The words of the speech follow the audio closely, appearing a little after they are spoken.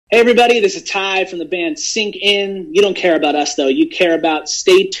Hey everybody, this is Ty from the band Sink In. You don't care about us though. You care about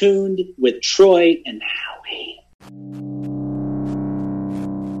Stay Tuned with Troy and Howie.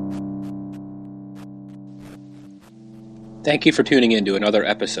 Thank you for tuning in to another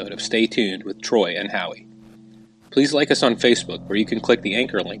episode of Stay Tuned with Troy and Howie. Please like us on Facebook, where you can click the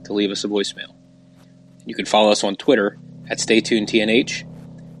anchor link to leave us a voicemail. You can follow us on Twitter at StayTunedTNH.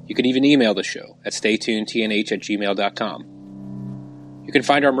 You can even email the show at StayTunedTNH@gmail.com. You can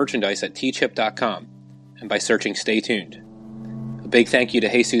find our merchandise at tchip.com and by searching Stay Tuned. A big thank you to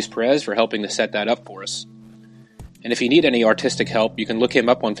Jesus Perez for helping to set that up for us. And if you need any artistic help, you can look him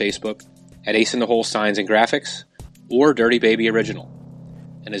up on Facebook at Ace in the Hole Signs and Graphics or Dirty Baby Original.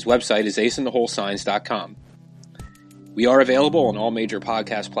 And his website is aceintheholesigns.com. We are available on all major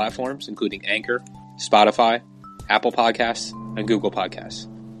podcast platforms, including Anchor, Spotify, Apple Podcasts, and Google Podcasts.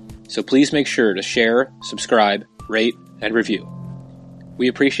 So please make sure to share, subscribe, rate, and review. We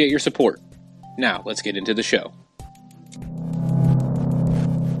appreciate your support. Now, let's get into the show.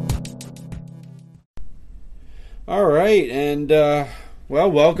 All right, and,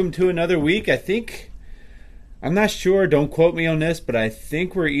 welcome to another week. I'm not sure, don't quote me on this, but I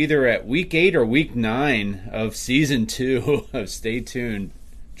think we're either at week 8 or week 9 of season 2 of Stay Tuned,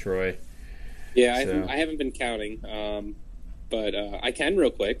 Troy. Yeah, I haven't been counting, but I can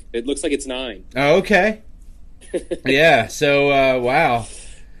real quick. It looks like it's 9. Oh, okay. Yeah, so, wow.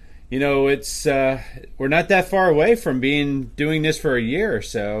 You know, it's, we're not that far away from doing this for a year,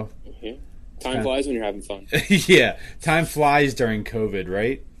 so. Mm-hmm. Time flies when you're having fun. Yeah, time flies during COVID,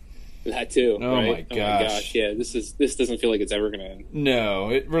 right? That too. Oh, right? my gosh. Oh my gosh, yeah, this doesn't feel like it's ever going to end. No,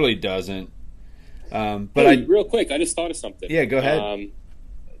 it really doesn't. Real quick, I just thought of something. Yeah, go ahead.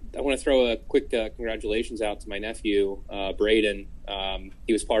 I want to throw a quick congratulations out to my nephew, Braden.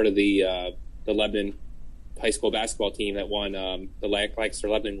 He was part of the Lebanon high school basketball team that won the Lancaster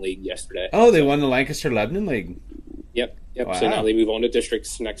Lebanon League yesterday. Oh, they won the Lancaster Lebanon League. Yep. Wow. So now they move on to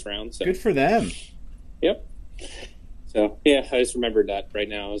districts next round. So. Good for them. Yep. So, yeah, I just remembered that right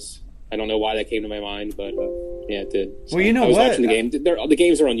now. I don't know why that came to my mind, but yeah, it did. So well, you know I was what? watching the game. The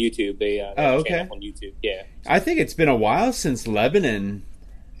games are on YouTube. They have a channel on YouTube. Yeah. I think it's been a while since Lebanon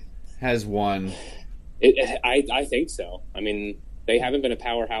has won. I think so. I mean, they haven't been a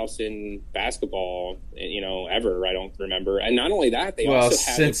powerhouse in basketball, ever. I don't remember. And not only that, they also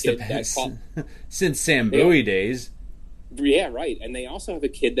have since a kid since Sam Bowie days. Yeah, right. And they also have a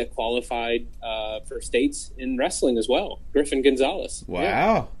kid that qualified for states in wrestling as well, Griffin Gonzalez. Wow.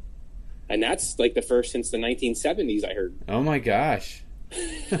 Yeah. And that's like the first since the 1970s, I heard. Oh, my gosh.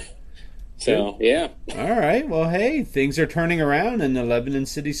 So, yeah. All right. Well, hey, things are turning around in the Lebanon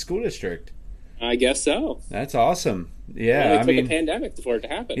City School District. I guess so. That's awesome. Yeah, well, it took a pandemic for it to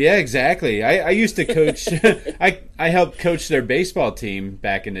happen. Yeah, exactly. I used to coach. I helped coach their baseball team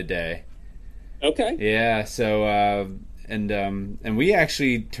back in the day. Okay. Yeah. So and we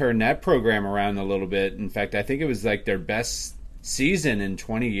actually turned that program around a little bit. In fact, I think it was like their best season in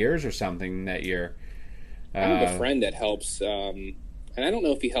 20 years or something that year. I have a friend that helps, and I don't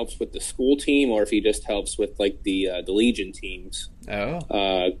know if he helps with the school team or if he just helps with like the Legion teams.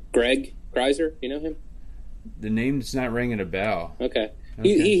 Oh. Greg Greiser, you know him? The name's not ringing a bell. Okay.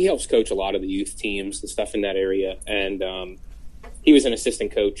 He helps coach a lot of the youth teams and stuff in that area, and he was an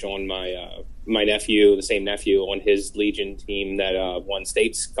assistant coach on my nephew, the same nephew, on his Legion team that won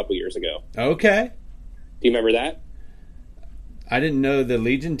states a couple years ago. Okay. Do you remember that? I didn't know the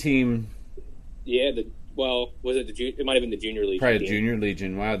Legion team. Yeah. Was it it might have been the Junior Legion. Probably team. Junior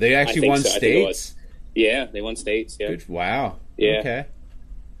Legion. Wow. They actually won states? Yeah, they won states. Yeah. Good. Wow. Yeah. Okay.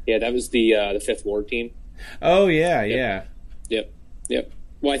 Yeah, that was the 5th Ward team. Oh, yeah. Yep.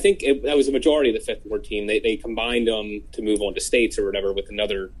 Well, I think that was the majority of the 5th Ward team. They combined them to move on to states or whatever with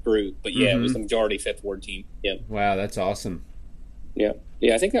another group. But yeah, It was the majority 5th Ward team. Yeah. Wow, that's awesome. Yeah.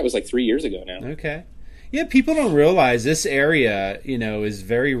 Yeah, I think that was like 3 years ago now. Okay. Yeah, people don't realize this area, is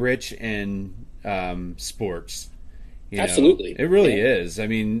very rich in sports. Absolutely. It really is. I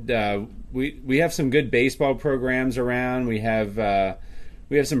mean, we have some good baseball programs around. We have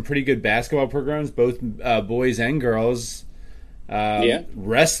some pretty good basketball programs, both boys and girls.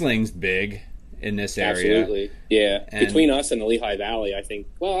 Wrestling's big in this area. Absolutely. Yeah. And between us and the Lehigh Valley, I think,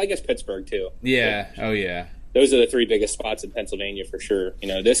 I guess Pittsburgh too. Yeah. Oh, yeah. Those are the 3 biggest spots in Pennsylvania for sure.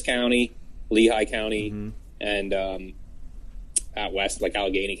 This county, Lehigh County, and out west, like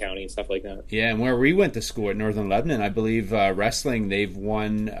Allegheny County and stuff like that. Yeah, and where we went to school at Northern Lebanon, I believe wrestling, they've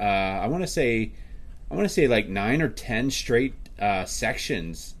won, I want to say like 9 or 10 straight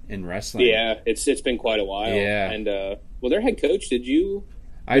sections in wrestling. Yeah, it's been quite a while. Yeah. And, their head coach, did you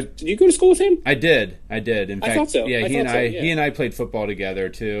Did you go to school with him? I did. In fact, I thought so. Yeah, he and I played football together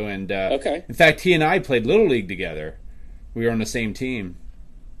too. And in fact, he and I played Little League together. We were on the same team.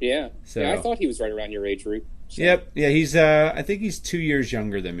 Yeah. So I thought he was right around your age group. So. Yep. Yeah, he's. I think he's 2 years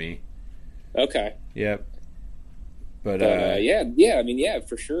younger than me. Okay. Yep. But yeah. I mean, yeah,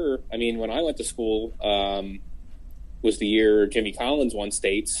 for sure. I mean, when I went to school, was the year Jimmy Collins won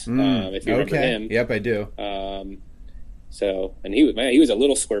states. If you remember him. Yep, I do. So, and he was a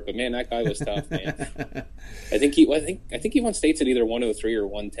little squirt, but man, that guy was tough, man. I think he won states at either 103 or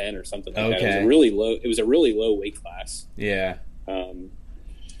 110 or something like that. It was a really low weight class. Yeah.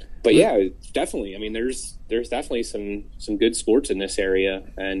 But yeah, definitely. I mean, there's definitely some good sports in this area,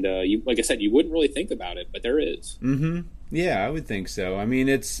 and like I said, you wouldn't really think about it, but there is. Mm-hmm. Yeah, I would think so. I mean,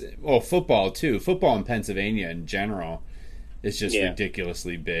 football too. Football in Pennsylvania in general is just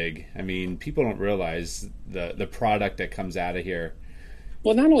ridiculously big. I mean, people don't realize the product that comes out of here.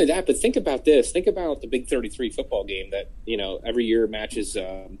 Well, not only that, but think about this. Think about the Big 33 football game that every year matches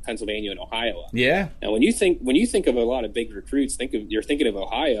Pennsylvania and Ohio. Yeah. Now, when you think of a lot of big recruits, you're thinking of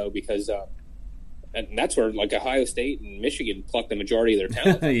Ohio because and that's where like Ohio State and Michigan pluck the majority of their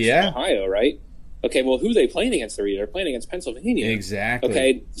talent. Yeah. From Ohio, right? Okay, well, who are they playing against? They're playing against Pennsylvania. Exactly.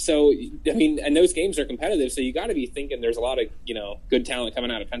 Okay, so, I mean, and those games are competitive, so you got to be thinking there's a lot of, good talent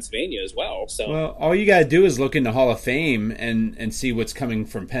coming out of Pennsylvania as well. So, well, all you got to do is look in the Hall of Fame and see what's coming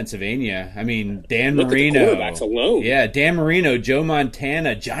from Pennsylvania. I mean, Dan Marino. Look at the quarterbacks alone. Yeah, Dan Marino, Joe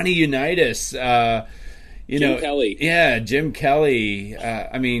Montana, Johnny Unitas, Jim Kelly. Yeah, Jim Kelly.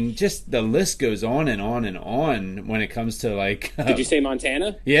 I mean, just the list goes on and on and on when it comes to like... Did you say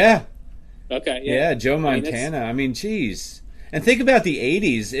Montana? Yeah. Okay. Yeah, Joe Montana. I mean, geez. And think about the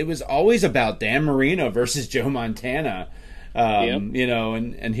 80s. It was always about Dan Marino versus Joe Montana.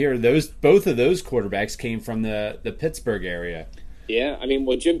 And here both of those quarterbacks came from the Pittsburgh area. Yeah, I mean,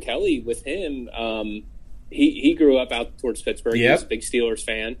 well, Jim Kelly with him, he grew up out towards Pittsburgh. Yep. He was a big Steelers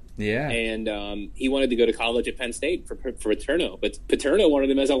fan. Yeah. And he wanted to go to college at Penn State for Paterno, but Paterno wanted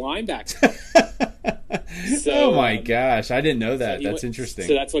him as a linebacker. So, oh my gosh, I didn't know that. That's interesting.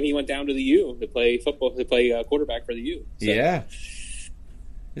 So that's when he went down to the U to play football, to play quarterback for the U. So. Yeah.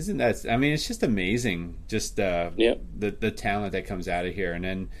 Isn't that? I mean, it's just amazing, just the talent that comes out of here. And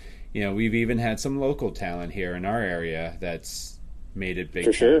then, we've even had some local talent here in our area that's made it big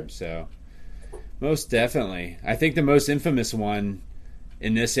for time. Sure. So, most definitely, I think the most infamous one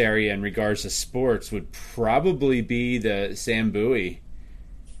in this area in regards to sports would probably be the Sam Bowie.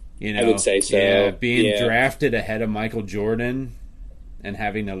 I would say so. Yeah, being drafted ahead of Michael Jordan and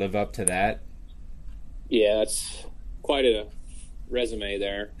having to live up to that. Yeah, that's quite a resume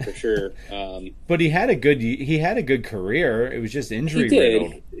there for sure. But he had a good career. It was just injury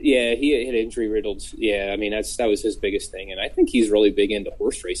riddled. Yeah, he had injury riddled. Yeah, I mean that was his biggest thing, and I think he's really big into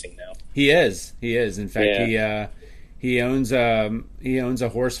horse racing now. He is. In fact, he owns a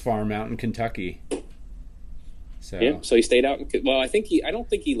horse farm out in Kentucky. So. Yeah, so he stayed out. I don't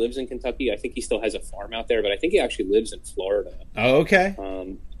think he lives in Kentucky. I think he still has a farm out there, but I think he actually lives in Florida. Oh, okay.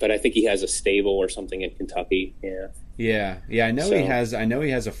 But I think he has a stable or something in Kentucky. Yeah. Yeah. I know he has. I know he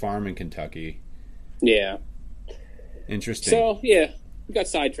has a farm in Kentucky. Yeah. Interesting. So we got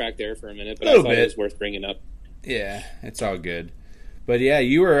sidetracked there for a minute, but I thought it was worth bringing up. Yeah, it's all good. But yeah,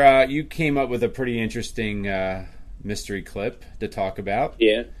 you came up with a pretty interesting mystery clip to talk about.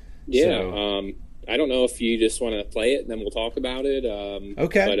 Yeah. So, I don't know if you just want to play it and then we'll talk about it.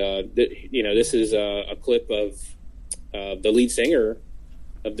 Okay. But, this is a clip of the lead singer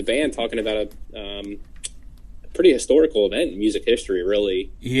of the band talking about a pretty historical event in music history,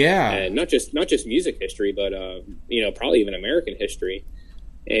 really. Yeah. And not just music history, but, probably even American history.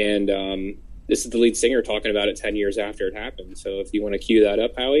 And this is the lead singer talking about it 10 years after it happened. So if you want to cue that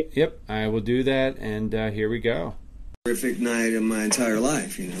up, Howie. Yep, I will do that. And here we go. Terrific night of my entire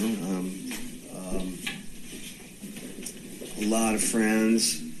life, a lot of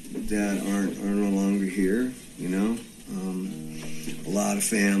friends that are no longer here, a lot of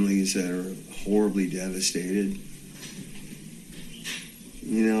families that are horribly devastated.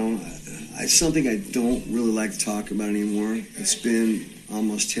 It's something I don't really like to talk about anymore. It's been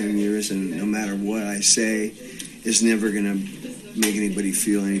almost 10 years, and no matter what I say, it's never going to make anybody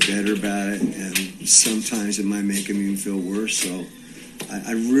feel any better about it, and sometimes it might make them even feel worse, so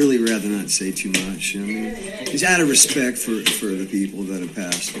I'd really rather not say too much. It's out of respect for the people that have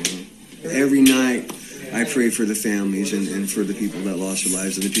passed. Every night I pray for the families and for the people that lost their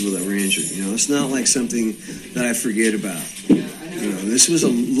lives and the people that were injured. It's not like something that I forget about. This was a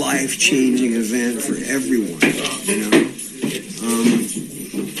life-changing event for everyone.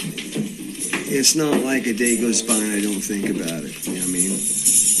 It's not like a day goes by and I don't think about it.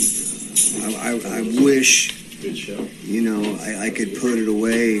 I wish, you know, I could put it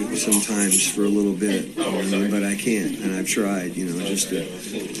away sometimes for a little bit, you know what I mean? But I can't, and I've tried, you know, just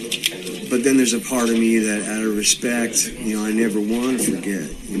to. But then there's a part of me that, out of respect, you know, I never want to forget,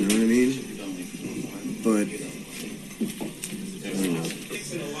 you know what I mean? But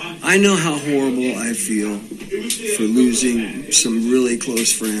I know how horrible I feel for losing some really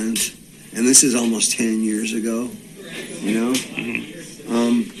close friends, and this is almost 10 years ago, you know?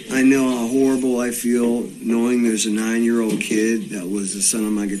 I know how horrible I feel knowing there's a 9-year-old kid that was the son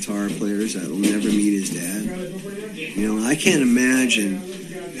of my guitar players that will never meet his dad. You know, I can't imagine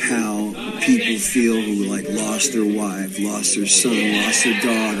how people feel who, like, lost their wife, lost their son, lost their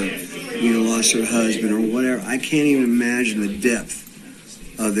daughter, you know, lost their husband or whatever. I can't even imagine the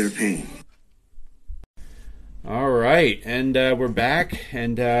depth of their pain. All right, and we're back,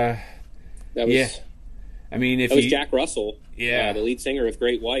 and That was, yeah, I mean, if that was you, Jack Russell, yeah, the lead singer of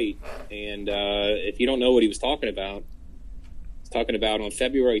Great White. And if you don't know what he was talking about, he's talking about on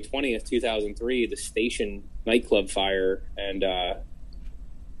February 20th, 2003, the Station nightclub fire. And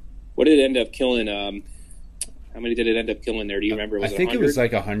what did it end up killing? How many did it end up killing there? Do you remember? I think 100? it was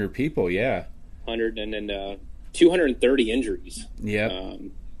like 100 people, yeah. 100, and then 230 injuries. Yep.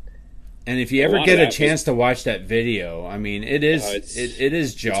 And if you ever get a chance to watch that video, I mean, it is it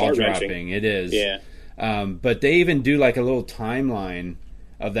is jaw dropping. It is. Yeah. But they even do like a little timeline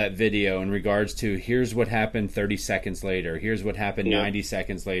of that video in regards to here's what happened 30 seconds later, here's what happened 90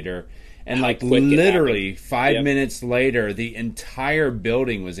 seconds later, and How like quick it literally happened. 5 minutes later, the entire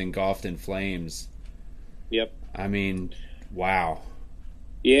building was engulfed in flames. Yep. I mean, wow.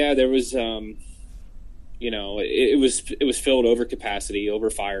 Yeah, there was, you know, it was filled over capacity,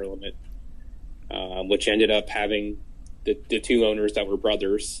 over fire limit, which ended up having the two owners that were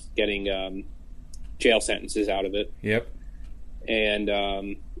brothers getting jail sentences out of it. Yep. And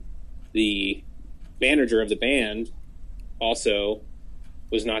the manager of the band also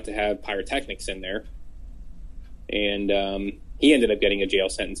was not to have pyrotechnics in there, and he ended up getting a jail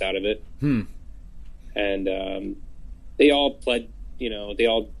sentence out of it. And they all pled. You know, they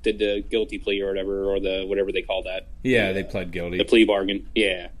all did the guilty plea or whatever, or the whatever they call that. Yeah, they pled guilty. The plea bargain.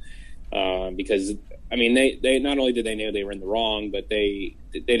 Yeah, because I mean, they not only did they know they were in the wrong, but they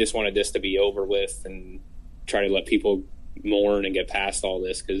just wanted this to be over with and try to let people mourn and get past all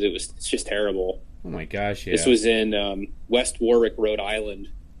this, because it's just terrible. Oh my gosh! Yeah. This was in West Warwick, Rhode Island,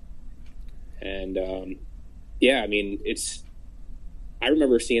 and yeah, I mean, I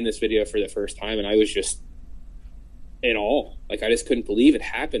remember seeing this video for the first time, and I was just in awe. Like, I just couldn't believe it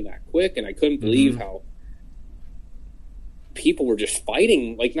happened that quick, and I couldn't believe how people were just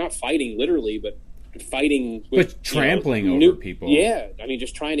fighting, like not fighting literally, but fighting with, but trampling over people. Yeah, I mean,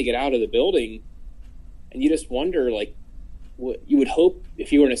 just trying to get out of the building, and you just wonder, like, what you would hope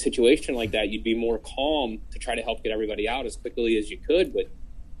if you were in a situation like that, you'd be more calm to try to help get everybody out as quickly as you could, but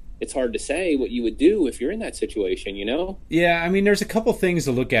it's hard to say what you would do if you're in that situation, you know? Yeah, I mean, there's a couple things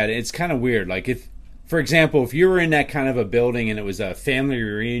to look at. It's kind of weird. Like, if, for example, if you were in that kind of a building and it was a family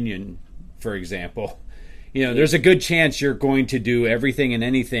reunion, for example, you know, there's a good chance you're going to do everything and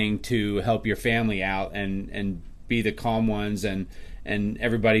anything to help your family out and be the calm ones, and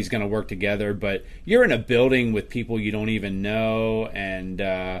everybody's going to work together. But you're in a building with people you don't even know, and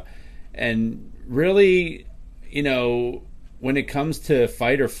really, you know, when it comes to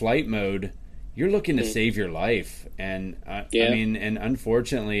fight or flight mode, you're looking to save your life. And I mean, and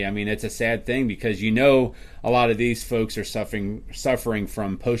unfortunately, I mean, it's a sad thing, because you know a lot of these folks are suffering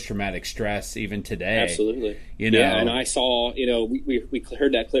from post-traumatic stress even today. Absolutely. You know, yeah, and I saw, you know, we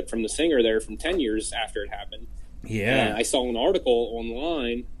heard that clip from the singer there from 10 years after it happened. Yeah. And I saw an article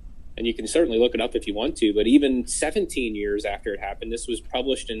online, and you can certainly look it up if you want to, but even 17 years after it happened, this was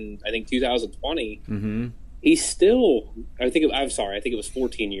published in, I think, 2020. Mm-hmm. He's still, I think it was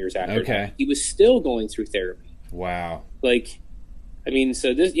 14 years after it happened. He was still going through therapy. Wow. Like, I mean,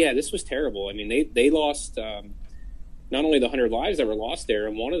 so this was terrible. I mean, they lost not only the 100 lives that were lost there,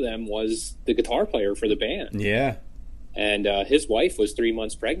 and one of them was the guitar player for the band. Yeah. And his wife was 3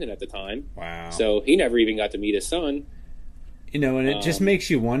 months pregnant at the time. Wow. So he never even got to meet his son. You know, and it just makes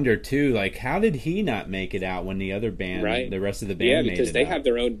you wonder, too, like, how did he not make it out when the other band, the rest of the band made it out? Yeah, because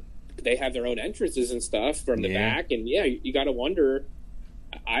they have their own entrances and stuff from the back, and you got to wonder.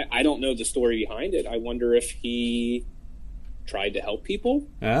 I don't know the story behind it. I wonder if he tried to help people.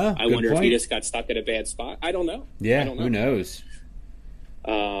 I wonder if he just got stuck at a bad spot. I don't know. Yeah, I don't know. Who knows?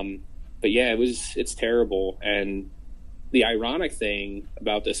 But yeah, it's terrible. And the ironic thing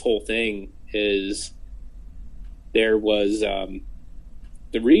about this whole thing is there was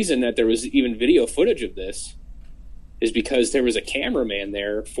the reason that there was even video footage of this is because there was a cameraman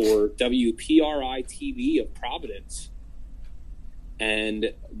there for WPRI TV of Providence.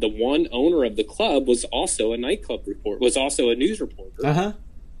 And the one owner of the club was also a nightclub was also a news reporter. Uh-huh.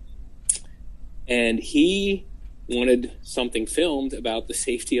 And he wanted something filmed about the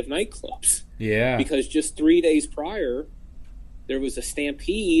safety of nightclubs. Yeah. Because just 3 days prior, there was a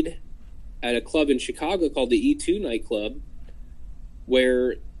stampede at a club in Chicago called the E2 nightclub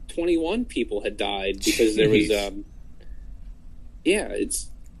where 21 people had died because there was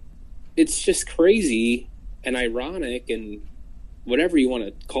it's just crazy and ironic and whatever you want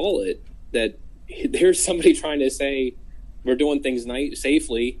to call it, that there's somebody trying to say we're doing things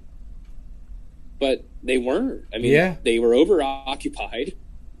safely, but they weren't. I mean, they were over-occupied.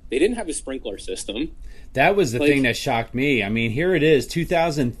 They didn't have a sprinkler system. That was the thing that shocked me. I mean, here it is,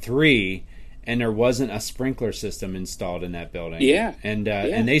 2003, and there wasn't a sprinkler system installed in that building. Yeah. And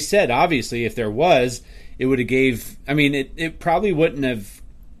they said, obviously, if there was, it would have it probably wouldn't have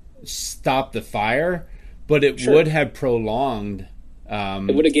stopped the fire, but it would have prolonged.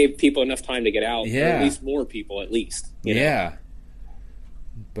 It would have gave people enough time to get out, or at least more people, at least. You know?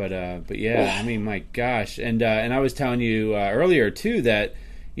 But I mean, my gosh, and I was telling you earlier too that,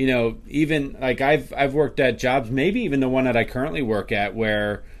 you know, even like I've worked at jobs, maybe even the one that I currently work at,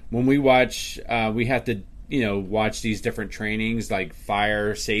 where when we watch, we have to, you know, watch these different trainings like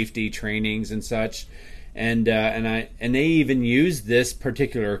fire safety trainings and such, and they even used this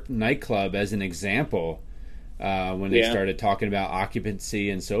particular nightclub as an example when they started talking about occupancy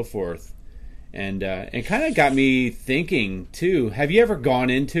and so forth. And it kind of got me thinking too. Have you ever gone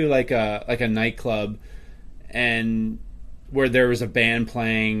into like a nightclub and where there was a band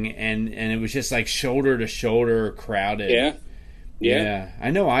playing and it was just like shoulder to shoulder crowded? Yeah.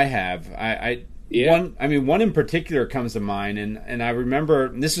 I know I have. One in particular comes to mind, and I remember,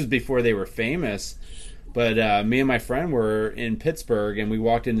 and this was before they were famous, but me and my friend were in Pittsburgh and we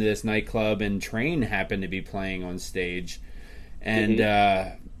walked into this nightclub and Train happened to be playing on stage, and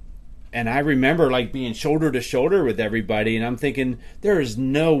and I remember like being shoulder to shoulder with everybody, and I'm thinking, there is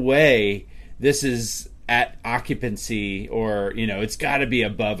no way this is at occupancy, or, you know, it's got to be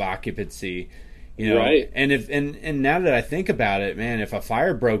above occupancy, you know. Right. And and now that I think about it, man, if a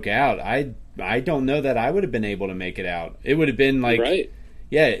fire broke out, I don't know that I would have been able to make it out. It would have been like,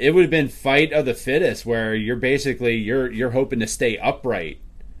 it would have been fight of the fittest, where you're basically you're hoping to stay upright.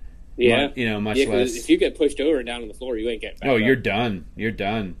 Yeah. Much less. If you get pushed over and down on the floor, you ain't getting back up. You're done. You're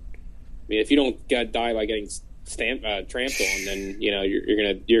done. I mean, if you don't die by getting tramped on, then, you know,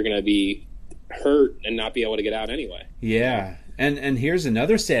 you're gonna be hurt and not be able to get out anyway. Yeah, and here's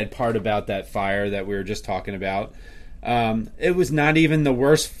another sad part about that fire that we were just talking about. It was not even the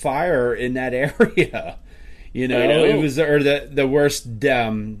worst fire in that area. You know, it was the worst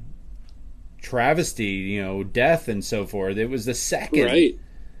travesty, you know, death and so forth. It was the second. Right.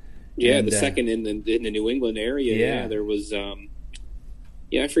 Yeah, and the second in the New England area. Yeah, there was.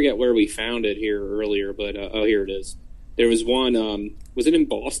 I forget where we found it here earlier, but here it is. There was one. Was it in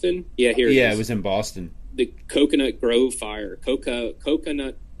Boston? Yeah, here it is. Yeah, it was in Boston. The Coconut Grove fire.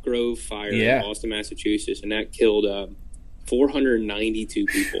 Coconut Grove fire in Boston, Massachusetts, and that killed 492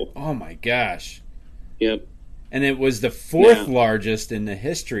 people. Oh my gosh. Yep. And it was the fourth largest in the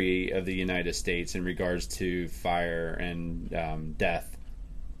history of the United States in regards to fire and death.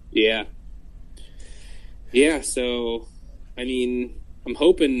 Yeah. Yeah, so, I mean, I'm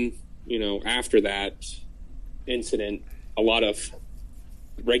hoping, you know, after that incident, a lot of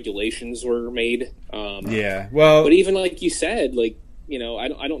regulations were made. Well, but even like you said, like, you know, I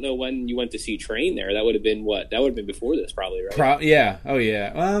don't know when you went to see Train there. That would have been what? That would have been before this, probably, right? Oh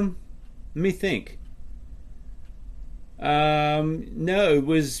yeah. Let me think. No, it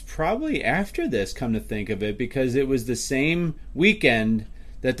was probably after this, come to think of it, because it was the same weekend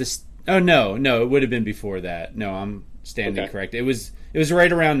that it would have been before that. No, I'm standing correct. It was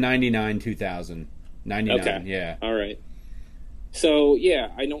right around 99, 2000. 99, okay. All right. So, yeah,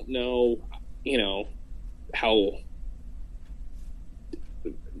 I don't know, you know, how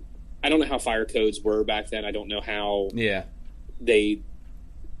fire codes were back then. I don't know how I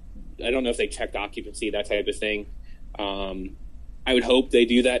don't know if they checked occupancy, that type of thing. I would hope they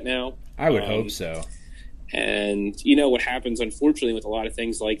do that now. I would hope so. And, you know, what happens, unfortunately, with a lot of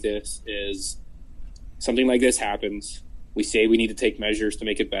things like this is something like this happens. We say we need to take measures to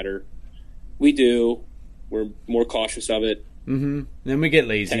make it better. We do. We're more cautious of it. Mm-hmm. Then we get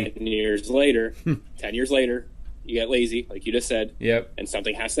lazy. 10 years later, you get lazy, like you just said. Yep. And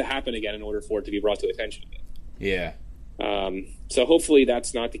something has to happen again in order for it to be brought to attention again. Yeah. So hopefully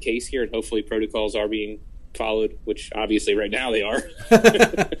that's not the case here, and hopefully protocols are being followed, which obviously right now they are.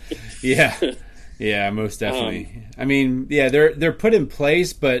 Yeah. Yeah, most definitely. I mean, yeah, they're put in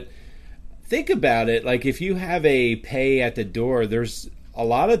place, but think about it. Like, if you have a pay at the door, there's a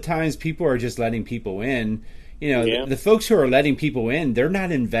lot of times people are just letting people in. You know, the folks who are letting people in, they're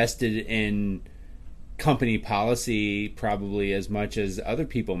not invested in company policy probably as much as other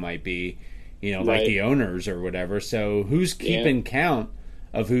people might be, you know, like the owners or whatever. So who's keeping count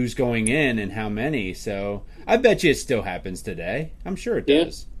of who's going in and how many? So I bet you it still happens today. I'm sure it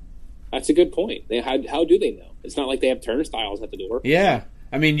does. That's a good point. How do they know? It's not like they have turnstiles at the door. Yeah.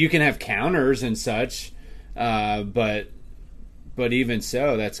 I mean, you can have counters and such, but even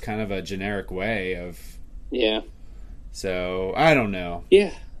so, that's kind of a generic way of... Yeah. So, I don't know.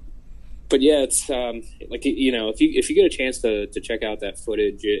 Yeah. But yeah, it's like, you know, if you get a chance to check out that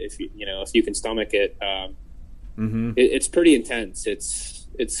footage, if you can stomach it, it's pretty intense.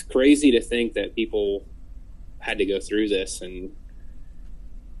 It's crazy to think that people had to go through this, and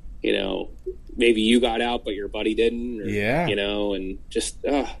you know, maybe you got out but your buddy didn't, or, you know, and just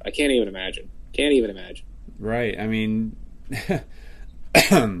I can't even imagine. Right. I mean,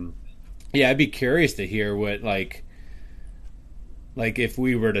 yeah, I'd be curious to hear what like if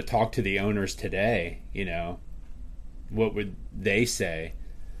we were to talk to the owners today, you know, what would they say?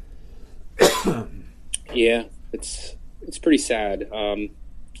 Yeah, it's pretty sad.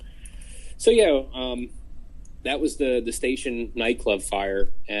 So yeah, that was the station nightclub fire,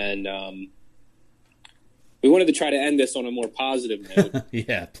 and we wanted to try to end this on a more positive note.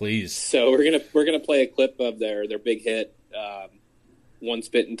 Yeah, please. So we're gonna play a clip of their big hit, Once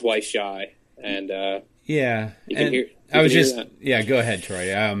Bitten, Twice Shy, and yeah, you can hear. I was just go ahead, Troy.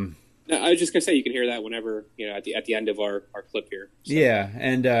 No, I was just gonna say you can hear that whenever, you know, at the end of our clip here. So. Yeah,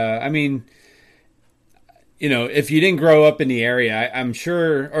 and I mean, you know, if you didn't grow up in the area, I'm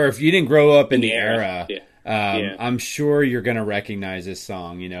sure, or if you didn't grow up in the era, I'm sure you're gonna recognize this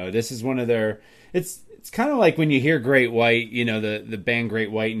song. You know, this is one of their. It's kind of like when you hear Great White, you know, the band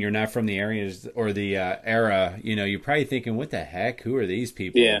Great White, and you're not from the areas or the era. You know, you're probably thinking, "What the heck? Who are these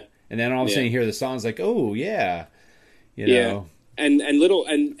people?" Yeah. And then all of a sudden you hear the songs like, "Oh yeah." You know? And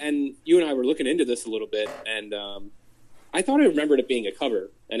you and I were looking into this a little bit, and I thought I remembered it being a cover,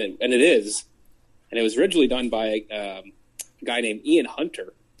 and it is, and it was originally done by a guy named Ian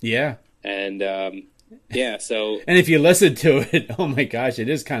Hunter. Yeah, and so and if you listen to it, oh my gosh, it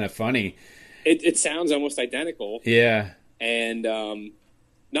is kind of funny. It sounds almost identical. Yeah, and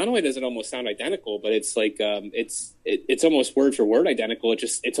not only does it almost sound identical, but it's like it's almost word for word identical.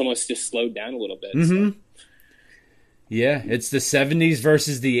 It's almost just slowed down a little bit. Mm-hmm. So. Yeah, it's the 70s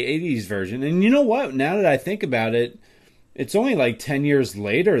versus the 80s version. And you know what? Now that I think about it, it's only like 10 years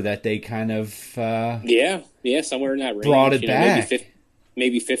later that they kind of... somewhere in that range. Brought it back.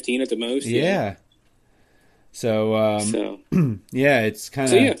 Maybe 15 at the most. Yeah. So, yeah, it's kind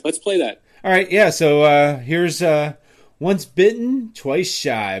of... So, yeah, let's play that. All right, yeah, so here's Once Bitten, Twice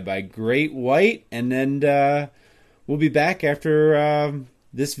Shy by Great White. And then we'll be back after...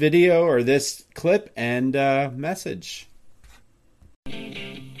 this video or this clip and message.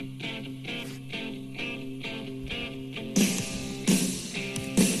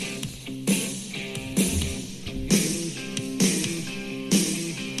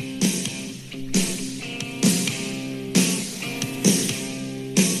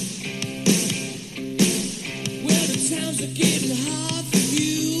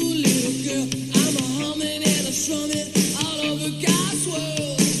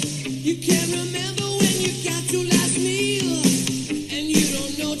 You can't remember when you got your last meal.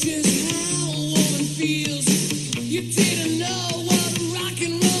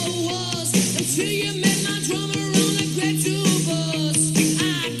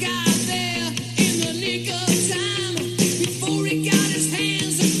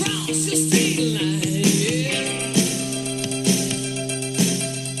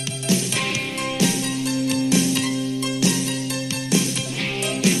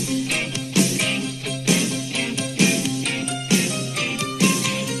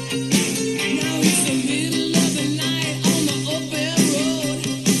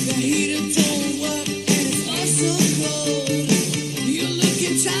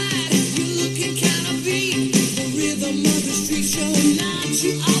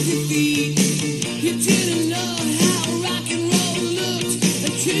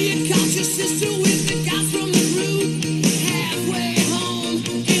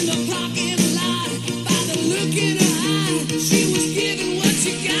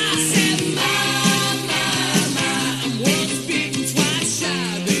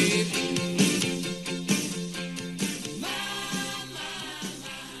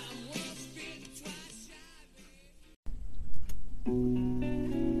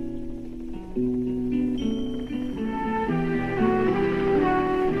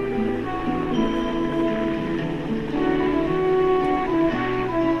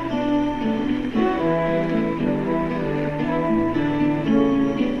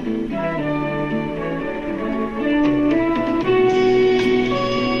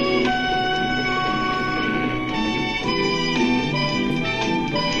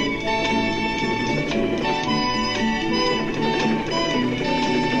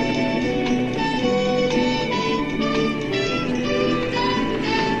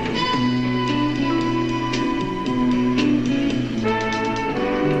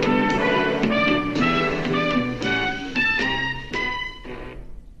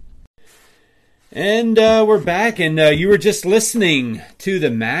 And we're back, and you were just listening to the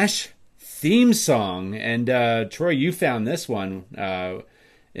MASH theme song. And Troy, you found this one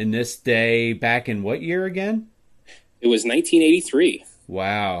in this day back in what year again? It was 1983.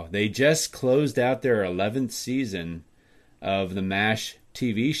 Wow. They just closed out their 11th season of the MASH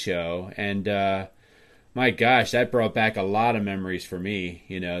TV show. And my gosh, that brought back a lot of memories for me.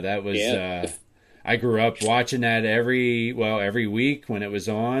 You know, that was... I grew up watching that every week when it was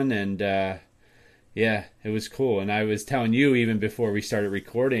on, and yeah, it was cool. And I was telling you even before we started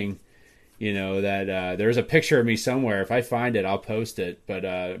recording, you know, that there's a picture of me somewhere. If I find it, I'll post it. But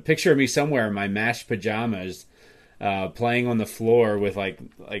a picture of me somewhere in my MASH pajamas, playing on the floor with like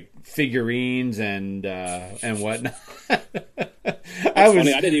figurines and whatnot. Funny.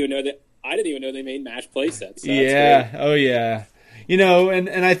 I didn't even know they made MASH playsets. So yeah. Oh yeah. You know,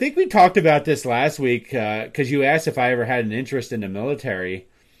 and I think we talked about this last week because you asked if I ever had an interest in the military,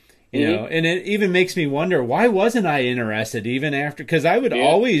 you know, and it even makes me wonder, why wasn't I interested even after? Because I would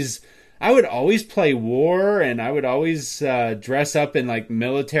always play war, and I would always dress up in like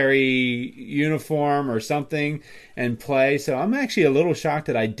military uniform or something and play. So I'm actually a little shocked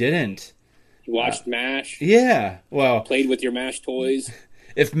that I didn't. You watched MASH? Yeah. Well, played with your MASH toys?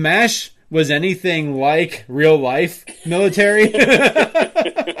 If MASH was anything like real life military,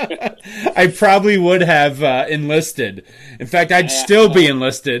 I probably would have enlisted. In fact, I'd still be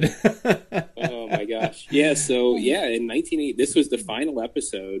enlisted. Oh my gosh. Yeah, so in 1980, this was the final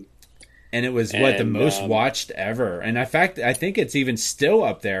episode. And it was the most watched ever. And in fact, I think it's even still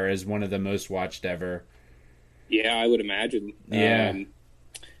up there as one of the most watched ever. Yeah, I would imagine. Yeah.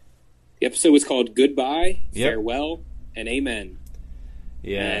 The episode was called Goodbye, Farewell, and Amen.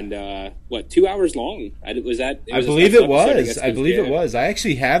 Yeah. And 2 hours long? I believe it was. I believe it was. I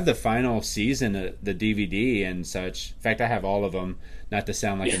actually have the final season, the DVD and such. In fact, I have all of them. Not to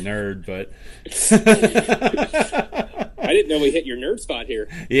sound like a nerd, but I didn't know we hit your nerd spot here.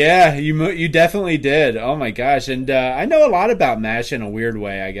 Yeah, you definitely did. Oh my gosh! And I know a lot about MASH in a weird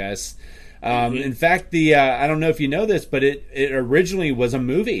way, I guess. In fact, I don't know if you know this, but it originally was a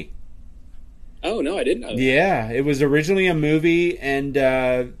movie. Oh no, I didn't know that. Yeah, it was originally a movie, and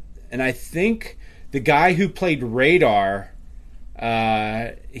I think the guy who played Radar,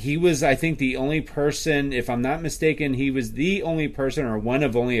 he was, I think, the only person, if I'm not mistaken, he was the only person or one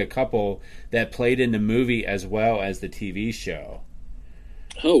of only a couple that played in the movie as well as the TV show.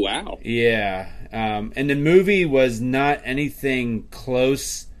 Oh wow! Yeah, and the movie was not anything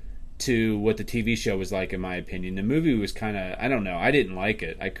close to what the TV show was like, in my opinion. The movie was kind of, I don't know, I didn't like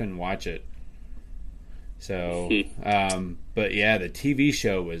it. I couldn't watch it. So, but yeah, the TV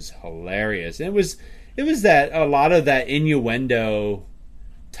show was hilarious. It was that a lot of that innuendo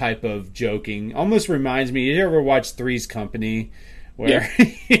type of joking almost reminds me. You ever watch Three's Company, where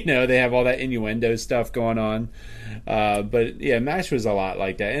you know they have all that innuendo stuff going on? But yeah, MASH was a lot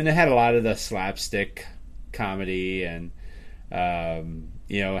like that, and it had a lot of the slapstick comedy, and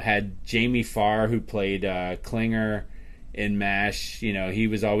you know, had Jamie Farr, who played Klinger in MASH. You know, he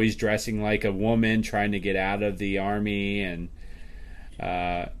was always dressing like a woman trying to get out of the army, and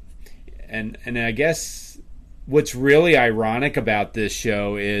I guess what's really ironic about this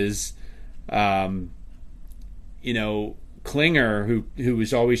show is you know, Klinger, who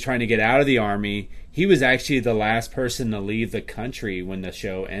was always trying to get out of the army, he was actually the last person to leave the country when the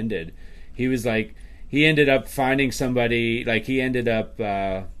show ended. He was like, he ended up finding somebody, like he ended up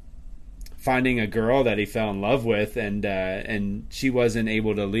finding a girl that he fell in love with, and she wasn't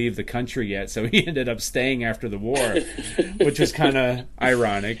able to leave the country yet, so he ended up staying after the war, which was kind of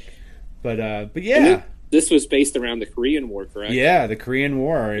ironic. But yeah. This was based around the Korean War, correct? Yeah, the Korean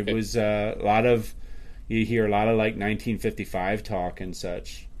War. It was a lot of, you hear a lot of like 1955 talk and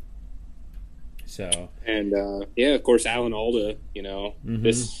such. So. And yeah, of course, Alan Alda, you know,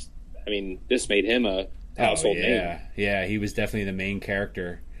 this made him a household name. Yeah, he was definitely the main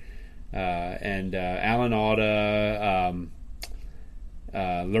character. And Alan Alda,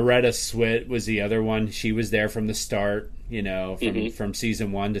 Loretta Swit was the other one. She was there from the start, you know, from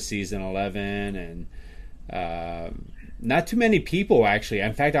season 1 to season 11, and not too many people actually.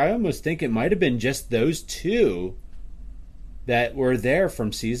 In fact, I almost think it might have been just those two that were there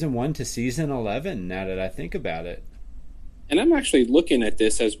from season 1 to season 11. Now that I think about it. And I'm actually looking at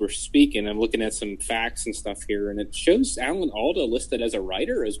this as we're speaking. I'm looking at some facts and stuff here, and it shows Alan Alda listed as a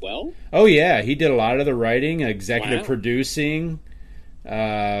writer as well. Oh yeah, he did a lot of the writing, executive producing.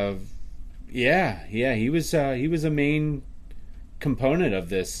 Yeah, he was a main component of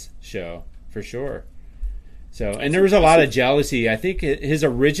this show for sure. So, and there was a lot of jealousy. I think his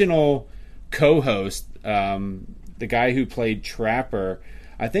original co-host, the guy who played Trapper,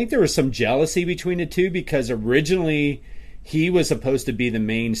 I think there was some jealousy between the two because originally he was supposed to be the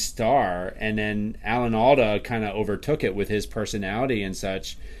main star, and then Alan Alda kind of overtook it with his personality and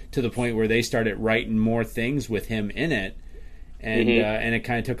such, to the point where they started writing more things with him in it, and and it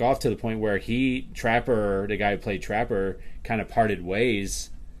kind of took off to the point where Trapper, the guy who played Trapper, kind of parted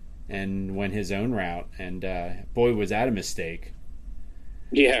ways and went his own route, and boy, was that a mistake.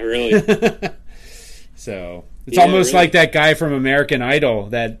 Yeah, really. So it's almost really like that guy from American Idol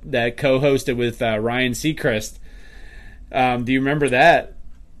that co-hosted with Ryan Seacrest. Do you remember that?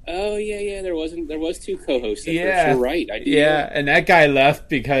 Oh yeah. There was two co-hosts. Yeah, you're right. I do. Yeah, and that guy left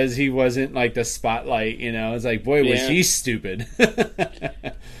because he wasn't like the spotlight. It's like, boy, was he stupid.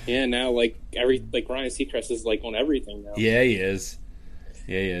 Yeah, now like Ryan Seacrest is like on everything now. Yeah, he is.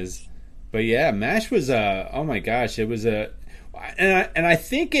 But yeah, MASH was oh my gosh, it was and I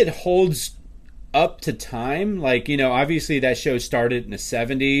think it holds up to time. Like, obviously that show started in the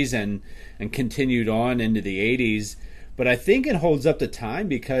 70s and continued on into the 80s. But I think it holds up to time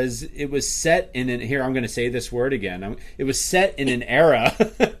because it was set in here I'm going to say this word again. It was set in an era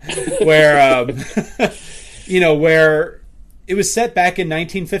where, where it was set back in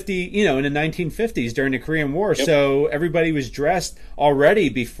 1950, in the 1950s during the Korean War. Yep. So everybody was dressed already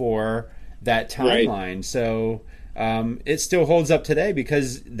before that timeline. Right. So it still holds up today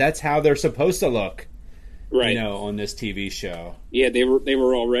because that's how they're supposed to look, right? On this TV show. Yeah, they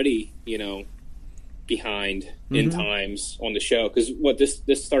were already, behind in times on the show because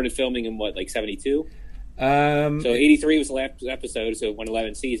this started filming in like 72. So 83 was the last episode, so it went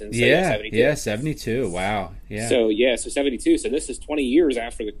 11 seasons. So 72. Wow. Yeah. So 72. So this is 20 years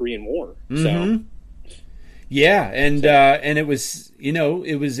after the Korean War. So yeah, and it was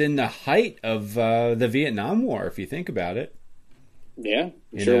it was in the height of the Vietnam War, if you think about it. Yeah,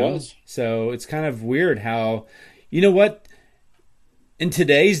 it sure was. So it's kind of weird how, what, in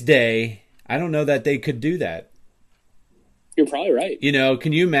today's day, I don't know that they could do that. You're probably right.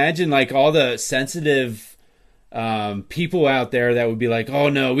 Can you imagine like all the sensitive people out there that would be like, oh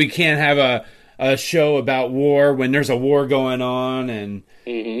no, we can't have a show about war when there's a war going on, and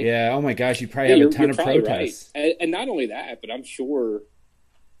yeah, oh my gosh, you probably have a ton of protests. Right. And not only that, but I'm sure,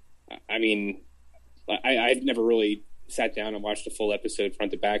 I mean, I've never really sat down and watched a full episode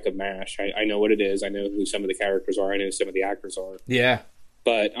front to back of MASH. I know what it is. I know who some of the characters are. I know who some of the actors are. Yeah.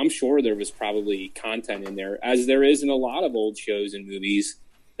 But I'm sure there was probably content in there, as there is in a lot of old shows and movies,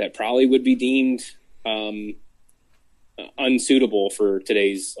 that probably would be deemed unsuitable for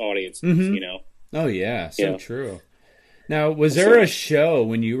today's audiences, Oh, yeah. So true. Now, was there a show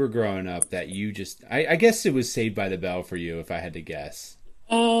when you were growing up that you just... I guess it was Saved by the Bell for you, if I had to guess.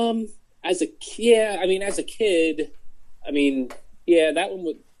 As a kid, that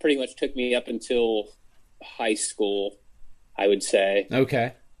one pretty much took me up until high school, I would say.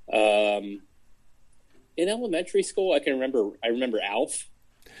 Okay. In elementary school, I remember Alf.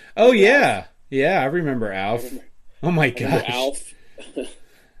 Oh, yeah. Yeah, I remember Alf. Oh, my gosh. Alf.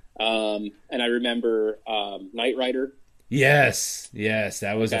 And I remember Knight Rider. Yes,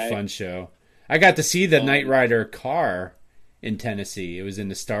 that was a fun show. I got to see the Knight Rider car in Tennessee. It was in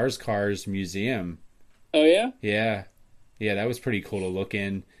the Stars Cars Museum. Oh, yeah? Yeah, that was pretty cool to look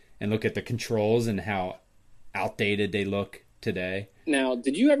in and look at the controls and how outdated they look today. Now,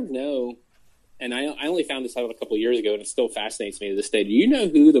 did you ever know, and I only found this out a couple of years ago, and it still fascinates me to this day, do you know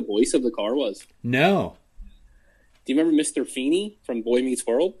who the voice of the car was? No. Do you remember Mr. Feeney from Boy Meets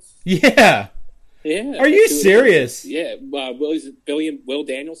World? Yeah. Yeah. Are you serious? Yeah. Will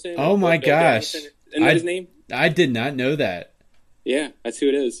Danielson. Oh, my gosh. Isn't that his name? I did not know that. Yeah, that's who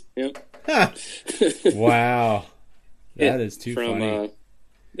it is. Yep. Huh. Wow. That is too funny.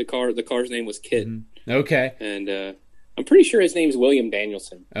 The car's name was Kit. Mm-hmm. Okay. And I'm pretty sure his name's William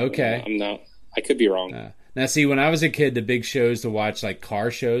Danielson. Okay. I'm not. I could be wrong. Now, see, when I was a kid, the big shows to watch, like car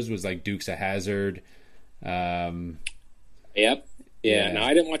shows, was like Dukes of Hazzard. Yep. Yeah. No,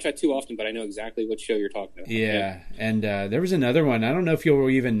 I didn't watch that too often, but I know exactly what show you're talking about. Yeah. And there was another one. I don't know if you'll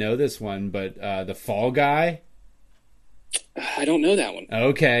even know this one, but The Fall Guy. I don't know that one.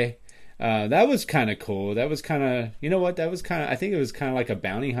 Okay. That was kind of cool. That was kind of, I think it was kind of like a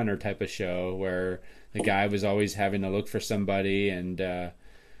bounty hunter type of show where the guy was always having to look for somebody, and it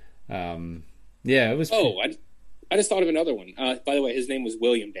was. Oh, I just thought of another one. By the way, his name was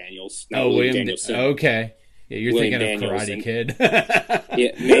William Daniels. Not William Danielson. Okay. Yeah, you're William thinking Danielson. Of Karate Kid.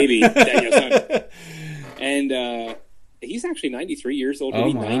 Yeah, maybe Danielson. And he's actually 93 years old. He'll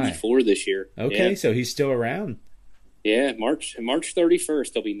be 94 this year. Okay, so he's still around. Yeah, March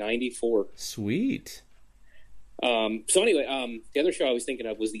 31st, he'll be 94. Sweet. So anyway, the other show I was thinking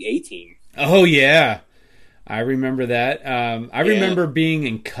of was the A-Team. Oh, yeah. I remember that. I remember being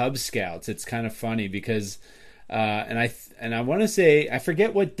in Cub Scouts. It's kind of funny because, and I want to say, I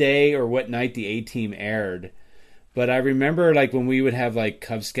forget what day or what night the A-Team aired, but I remember like when we would have like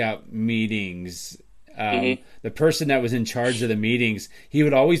Cub Scout meetings, the person that was in charge of the meetings, he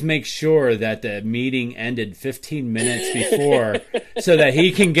would always make sure that the meeting ended 15 minutes before so that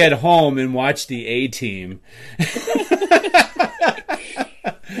he can get home and watch the A-Team.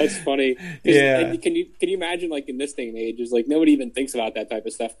 That's funny. Yeah. Can you imagine, like, in this day and age, is like nobody even thinks about that type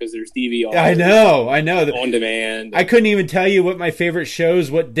of stuff because there's DVR. I know. On demand. I couldn't even tell you what my favorite shows,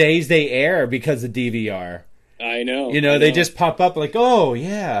 what days they air because of DVR. I know. They just pop up like, oh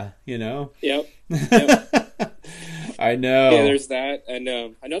yeah, Yep. I know. Yeah, there's that,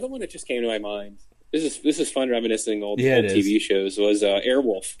 and another one that just came to my mind. This is fun reminiscing old TV shows. Was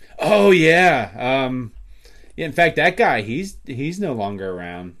Airwolf. Oh yeah. Yeah, in fact, that guy, he's no longer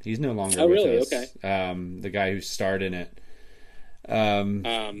around. He's no longer with us. Okay. The guy who starred in it.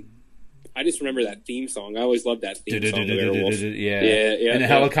 I just remember that theme song. I always loved that theme song of Airwolf. Yeah. And the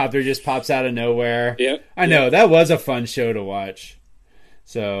helicopter just pops out of nowhere. Yep. I know, that was a fun show to watch.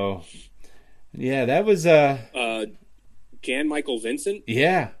 So, yeah, that was... Jan Michael Vincent?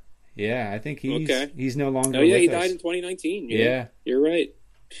 Yeah, I think he's no longer with us. Oh, yeah, he died in 2019. Yeah. You're right.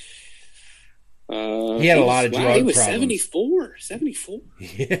 He had a lot of drug problems. He was 74.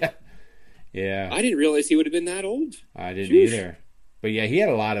 Yeah. I didn't realize he would have been that old. I didn't either. But yeah, he had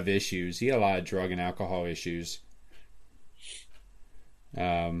a lot of issues. He had a lot of drug and alcohol issues.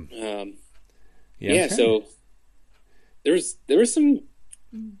 So there was some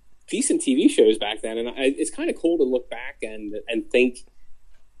decent TV shows back then, and it's kind of cool to look back and think,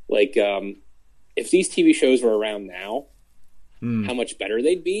 like, if these TV shows were around now, how much better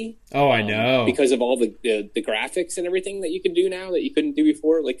they'd be. Oh, I know. Because of all the graphics and everything that you can do now that you couldn't do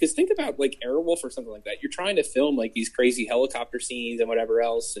before. Like, because think about, like, Airwolf or something like that. You're trying to film, like, these crazy helicopter scenes and whatever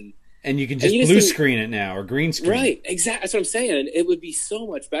else. And you can just blue screen it now or green screen. Right, exactly. That's what I'm saying. It would be so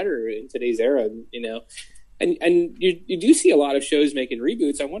much better in today's era, And you do see a lot of shows making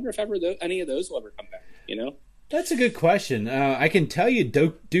reboots. I wonder if ever any of those will ever come back, That's a good question. I can tell you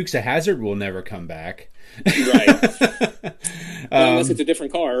Dukes of Hazzard will never come back. Right. Unless it's a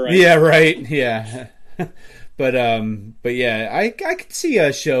different car, right? Yeah, right. Yeah. But yeah, I could see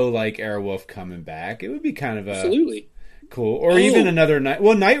a show like Airwolf coming back. It would be kind of absolutely cool. Or even another night.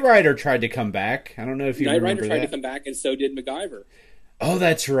 Well, Knight Rider tried to come back. I don't know if you remember that. Knight Rider tried to come back, and so did MacGyver. Oh,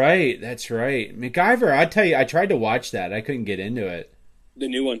 that's right. MacGyver, I tell you, I tried to watch that. I couldn't get into it. The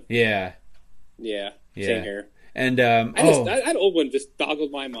new one. Yeah. Same here. And that old one just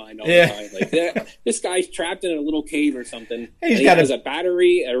boggled my mind all the time. Like, this guy's trapped in a little cave or something. He has a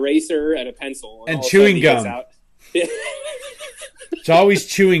battery, a eraser, and a pencil, and chewing gum. It's always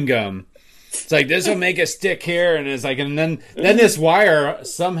chewing gum. It's like, this will make a stick here, and it's like, and then this wire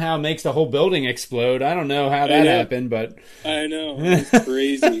somehow makes the whole building explode. I don't know how that happened, but I know, it's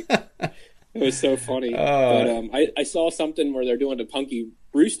crazy. It was so funny. But I saw something where they're doing a Punky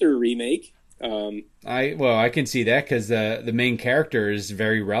Brewster remake. I can see that because the main character is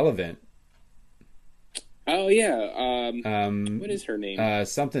very relevant. Oh yeah. What is her name?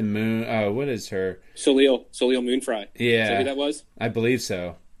 Something Moon. What is her? Soleil Moonfry. Yeah. Is that who that was? I believe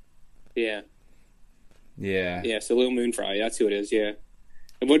so. Yeah. Yeah. Soleil Moonfry. That's who it is. Yeah.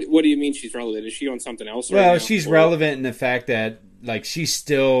 And what do you mean she's relevant? Is she on something else? Well, she's relevant in the fact that, like, she's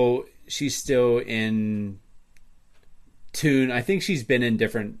still in tune. I think she's been in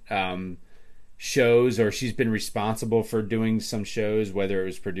different shows, or she's been responsible for doing some shows, whether it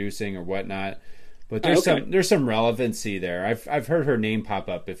was producing or whatnot. But there's some relevancy there. I've heard her name pop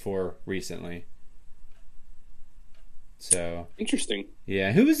up before recently. So interesting.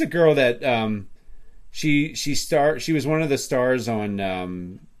 Yeah, who was the girl that she was one of the stars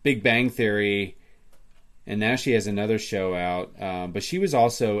on Big Bang Theory, and now she has another show out. But she was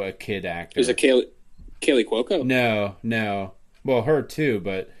also a kid actor. Is it Kaylee Cuoco? No. Well, her too,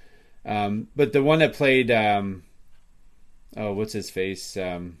 but the one that played what's his face?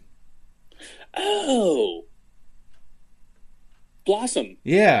 Blossom.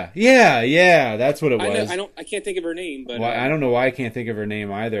 Yeah. That's what it was. I can't think of her name, but I don't know why I can't think of her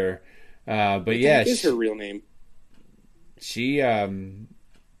name either. But yeah, is her real name? She's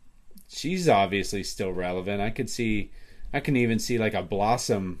obviously still relevant. I can even see like a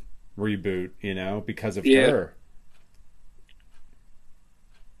Blossom reboot, because of her.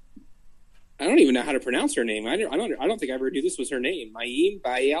 I don't even know how to pronounce her name. I don't think I ever knew this was her name. Mayim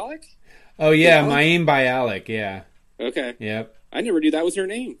Bialik? Oh yeah, Mayim Bialik. Yeah. Okay. Yep. I never knew that was her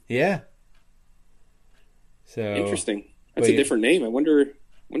name. Yeah. So interesting. That's a different name. I wonder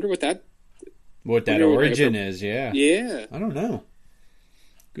what that What that origin is, yeah. Yeah. I don't know.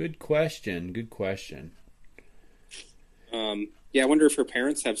 Good question. Yeah, I wonder if her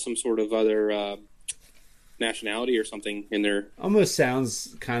parents have some sort of other nationality or something in their... Almost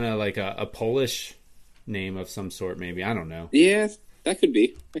sounds kind of like a Polish name of some sort, maybe. I don't know. Yeah, that could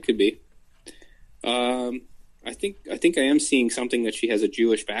be. I think I am seeing something that she has a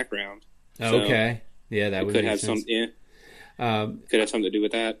Jewish background. So okay. Yeah, that would could make have sense. Could have something to do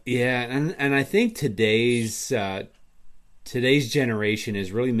with that. Yeah, and I think today's generation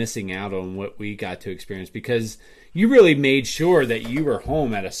is really missing out on what we got to experience, because you really made sure that you were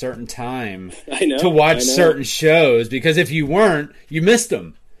home at a certain time to watch certain shows, because if you weren't, you missed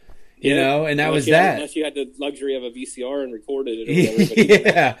them. You know, and that was that. Unless you had the luxury of a VCR and recorded it or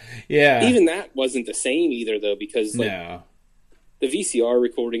whatever. Yeah. Even that wasn't the same either, though, because the VCR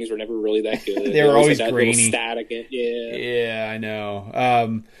recordings were never really that good. They were always that grainy. little static. Yeah, I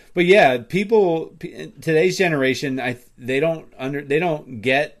know. But yeah, people today's generation, they don't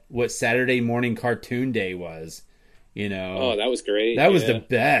get what Saturday morning cartoon day was. You know, oh, that was great. That was the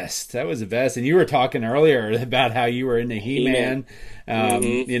best. And you were talking earlier about how you were into He-Man.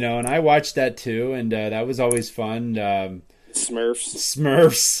 You know, and I watched that too, and that was always fun.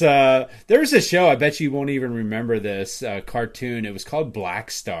 Smurfs. There was a show, I bet you won't even remember this cartoon. It was called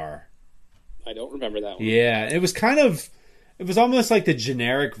Black Star. I don't remember that one. Yeah, it was almost like the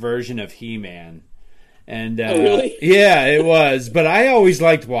generic version of He-Man. And oh, really? Yeah, it was. But I always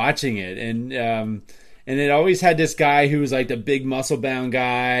liked watching it, and it always had this guy who was like the big muscle-bound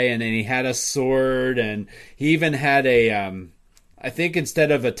guy, and then he had a sword, and he even had I think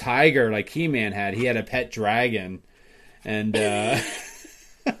instead of a tiger like He-Man had, he had a pet dragon. And I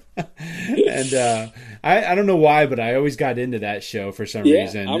don't know why, but I always got into that show for some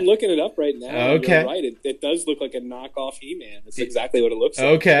reason. I'm looking it up right now. Okay. You're right. It does look like a knockoff He-Man. That's exactly what it looks like.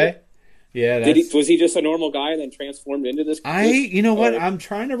 Okay. Yeah. Was he just a normal guy and then transformed into this? You know what? I'm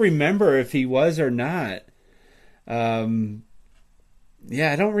trying to remember if he was or not. Yeah,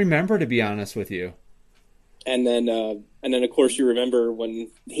 I don't remember, to be honest with you. And then of course you remember when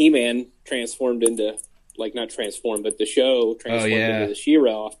He-Man transformed into, like, not transformed, but the show transformed into the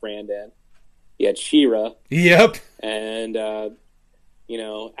She-Ra off-brand end. He had She-Ra. Yep. And you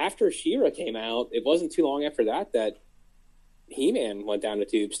know, after She-Ra came out, it wasn't too long after that He-Man went down the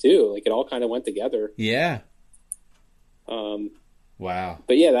tubes too. Like, it all kind of went together. Yeah. Wow.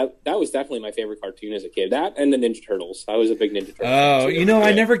 But yeah, that was definitely my favorite cartoon as a kid. That and the Ninja Turtles. I was a big Ninja Turtles fan. Oh, you know,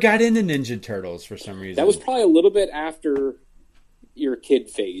 I never got into Ninja Turtles for some reason. That was probably a little bit after your kid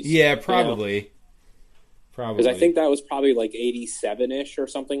phase. Yeah, probably. You know? Probably. Because I think that was probably like 87-ish or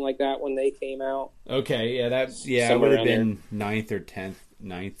something like that when they came out. Okay, yeah, I would have been 9th or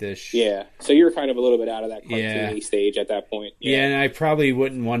 9th-ish. Yeah, so you were kind of a little bit out of that cartoony stage at that point. Yeah, and I probably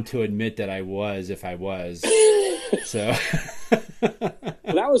wouldn't want to admit that I was if I was. So well,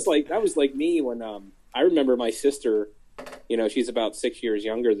 that was like me when I remember my sister, you know, she's about 6 years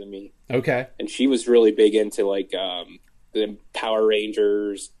younger than me. Okay. And she was really big into like the Power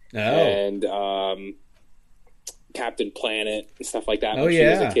Rangers and Captain Planet and stuff like that when she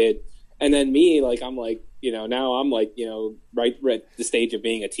was a kid. And then me, like, I'm like, you know, now I'm like, you know, right at the stage of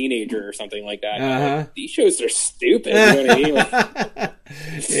being a teenager or something like that. Like, these shows are stupid. You know what I mean? Like,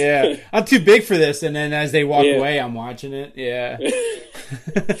 yeah, I'm too big for this. And then as they walk away, I'm watching it. Yeah.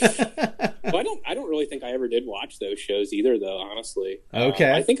 Well, I don't really think I ever did watch those shows either, though. Honestly.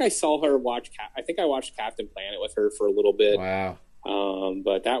 Okay. I think I saw her watch. I think I watched Captain Planet with her for a little bit. Wow.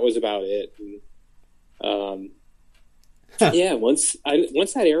 But that was about it. And, yeah, once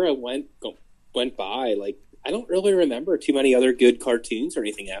that era went by, like, I don't really remember too many other good cartoons or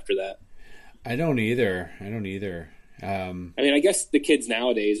anything after that. I don't either. I mean, I guess the kids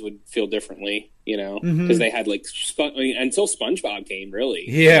nowadays would feel differently, you know, because they had like until SpongeBob came, really.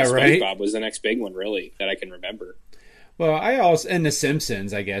 Yeah, right. SpongeBob was the next big one, really, that I can remember. Well, and The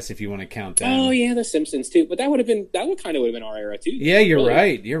Simpsons, I guess, if you want to count them. Oh yeah, The Simpsons too. But that kind of would have been our era too. Yeah, you're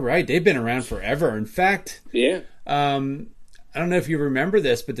right. You're right. They've been around forever. In fact, yeah. I don't know if you remember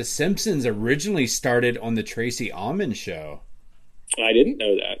this, but The Simpsons originally started on the Tracy Ullman Show. I didn't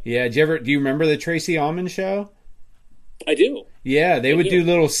know that. Yeah, do you remember the Tracy Ullman Show? I do. Yeah, they would do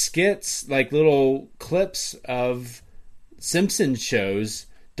little skits, like little clips of Simpsons shows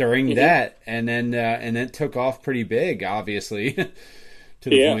during that, and then it took off pretty big, obviously, to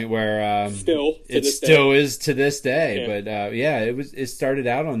the point where it still is to this day. Yeah. But it started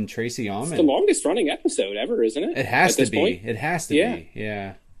out on Tracy Ullman. It's the longest running episode ever, isn't it? It has to be. It has to be.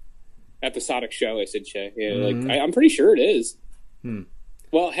 Yeah. Episodic show, I should say. Yeah, like I'm pretty sure it is.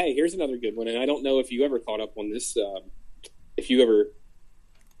 Well, hey, here's another good one, and I don't know if you ever caught up on this. If you ever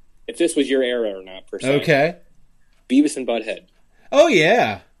if this was your era or not per se. Okay. Beavis and Butthead. Oh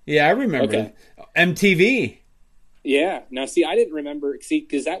yeah, yeah, I remember. Okay. MTV. Yeah. Now, see, I didn't remember. See,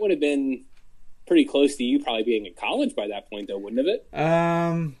 because that would have been pretty close to you probably being in college by that point, though, wouldn't it?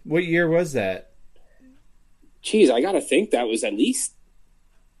 What year was that? Geez, I got to think that was at least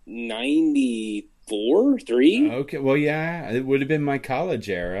 94, 3. Okay, well, yeah, it would have been my college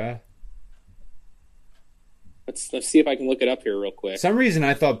era. Let's see if I can look it up here real quick. Some reason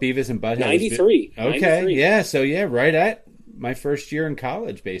I thought Beavis and Butthead 93. Okay, 93. yeah, so yeah, right at my first year in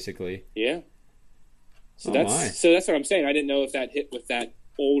college, basically. Yeah. So Oh, that's my. so that's what I'm saying. I didn't know if that hit with that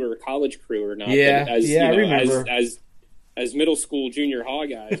older college crew or not. Yeah, But yeah, I remember. As middle school, junior high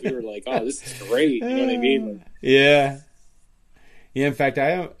guys, we were like, "Oh, this is great." You know what I mean? Yeah. Yeah, in fact,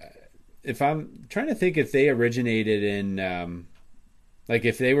 if I'm trying to think if they originated in, like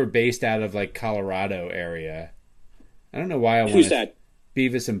if they were based out of like Colorado area. I don't know why I want Who's that?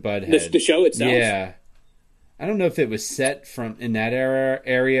 Beavis and Butthead. The show itself? Yeah. I don't know if it was set from in that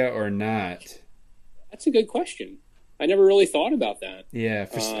area or not. That's a good question. I never really thought about that. Yeah,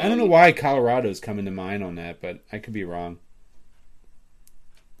 I don't know why Colorado's coming to mind on that, but I could be wrong.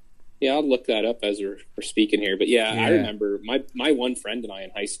 Yeah, I'll look that up as we're speaking here. But yeah, Yeah. I remember my one friend and I in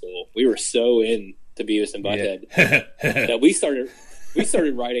high school, we were so into Beavis and Butthead that we started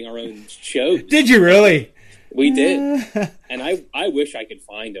writing our own shows. Did you really? We did, and I wish I could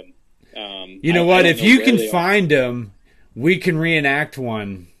find them. You know I what? don't If know you where can they are. find them, we can reenact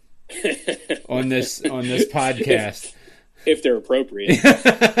one on this podcast. if they're appropriate.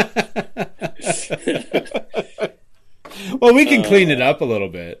 Well, we can clean it up a little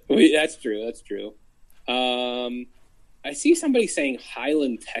bit. That's true. That's true. I see somebody saying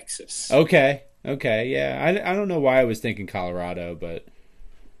Highland, Texas. Okay. Yeah. I don't know why I was thinking Colorado, but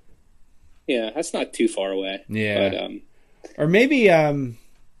Yeah, that's not too far away. Yeah. But, or maybe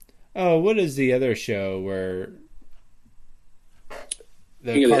what is the other show where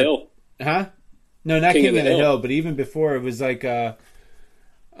King of the Hill. Huh? No, not King of the Hill, but even before it was like oh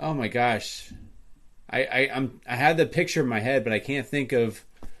my gosh. I had the picture in my head, but I can't think of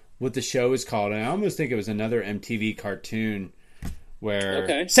what the show is called. And I almost think it was another MTV cartoon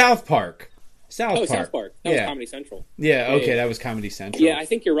where South Park. South Park. That was Comedy Central. Yeah, okay, yeah. That was Comedy Central. Yeah, I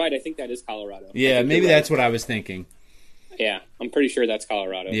think you're right. I think that is Colorado. Yeah, maybe that's what I was thinking. Yeah, I'm pretty sure that's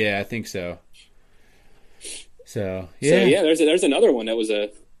Colorado. Yeah, I think so. So yeah, there's another one that was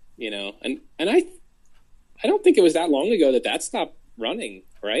and I don't think it was that long ago that stopped running,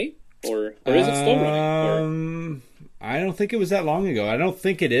 right? Or is it still running? I don't think it was that long ago. I don't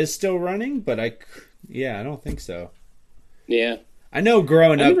think it is still running, but I don't think so. Yeah. I know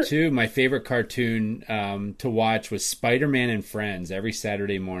growing up, too, my favorite cartoon to watch was Spider-Man and Friends every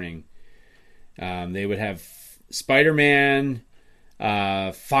Saturday morning. They would have Spider-Man,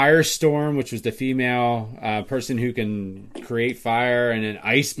 Firestorm, which was the female person who can create fire, and an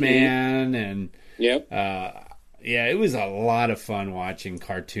Iceman. And Yep. yeah, it was a lot of fun watching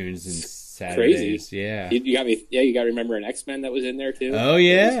cartoons and Saturdays. Crazy. Yeah. You got me. Yeah, you got to remember an X-Men that was in there, too. Oh,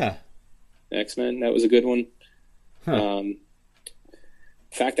 yeah. X-Men, that was a good one. Huh.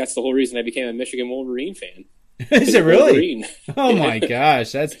 In fact, that's the whole reason I became a Michigan Wolverine fan. Is it really? Wolverine. Oh my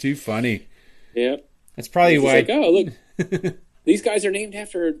gosh, that's too funny. Yeah. That's probably It's why. like, oh, look, these guys are named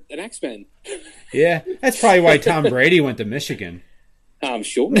after an X-Men. Yeah, that's probably why Tom Brady went to Michigan. I'm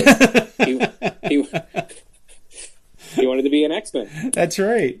sure. he wanted to be an X-Men. That's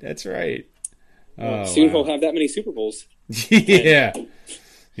right. That's right. Oh, Soon wow. he'll have that many Super Bowls. Yeah.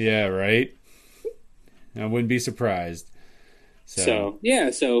 Yeah, right. I wouldn't be surprised. So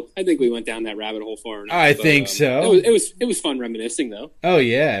I think we went down that rabbit hole far enough. I think so. It was fun reminiscing, though. Oh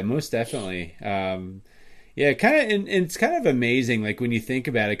yeah, most definitely. Yeah, kind of, and it's kind of amazing, like when you think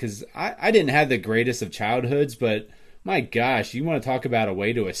about it, because I didn't have the greatest of childhoods, but my gosh, you want to talk about a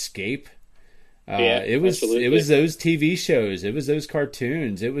way to escape? It was absolutely. It was those TV shows, it was those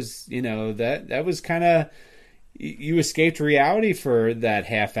cartoons, it was that was kind of, you escaped reality for that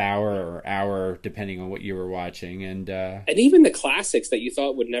half hour or hour, depending on what you were watching, and even the classics that you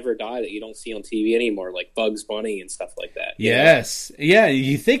thought would never die that you don't see on TV anymore, like Bugs Bunny and stuff like that. Yes, yeah.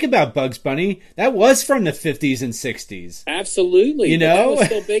 You think about Bugs Bunny, that was from the 50s and 60s. Absolutely, that was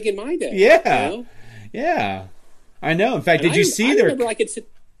still big in my day. Yeah, yeah. I know. In fact, did you see their? Remember, I could sit.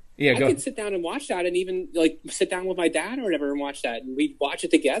 Yeah, I could sit down and watch that, and even like sit down with my dad or whatever and watch that, and we'd watch it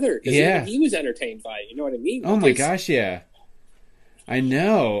together. Yeah, he was entertained by it. You know what I mean? Oh my gosh, yeah. I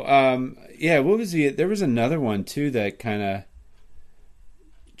know. Yeah, what was there was another one too that kind of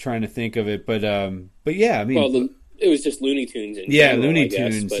trying to think of it, but yeah, I mean, well, it was just Looney Tunes in Yeah, general, Looney I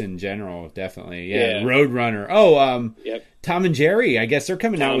guess, Tunes but in general, definitely. Yeah, Yeah. Roadrunner. Oh, Yep. Tom and Jerry. I guess they're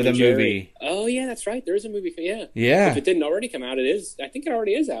coming out Tom with a and Jerry. movie. Oh yeah, that's right. There is a movie. Yeah. Yeah. If it didn't already come out, it is. I think it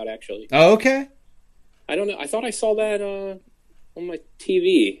already is out. Actually, Oh, okay. I don't know. I thought I saw that on my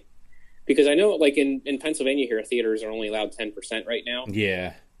TV because I know, like in Pennsylvania here, theaters are only allowed 10% right now.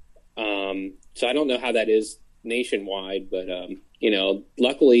 Yeah. So I don't know how that is nationwide, but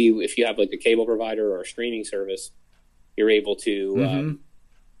luckily, if you have like a cable provider or a streaming service, you're able to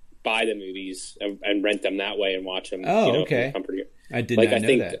buy the movies and rent them that way and watch them. Oh, from okay. the comfort of your- I did like not I know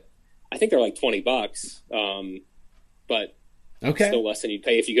think that. I think they're like $20, but Okay. still less than you'd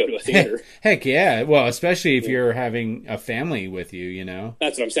pay if you go to a theater. Heck yeah. Well, especially if you're having a family with you, you know.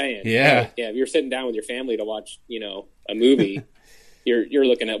 That's what I'm saying. Yeah. Yeah. If you're sitting down with your family to watch, a movie, you're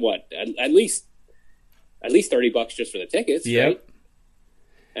looking at what? At least $30 just for the tickets, Yep. right?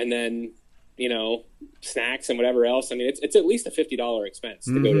 And then, snacks and whatever else. I mean, it's at least a $50 expense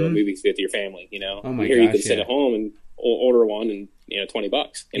to go to a movie with your family, Oh my Here you gosh, can sit yeah. at home and order one and, $20, you know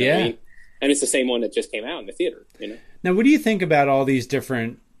what Yeah. I mean? And it's the same one that just came out in the theater, Now, what do you think about all these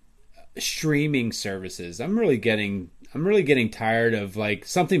different streaming services? I'm really getting tired of, like,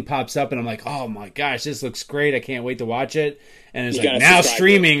 something pops up and I'm like, oh my gosh, this looks great. I can't wait to watch it. And it's You like gotta now subscribe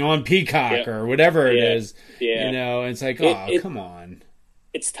streaming on Peacock Yep. or whatever it Yeah. is. Yeah. And it's like, oh, It- come on.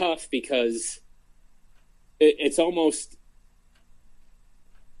 It's tough because it's almost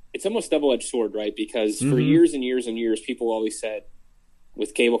double-edged sword, right? Because for years and years and years, people always said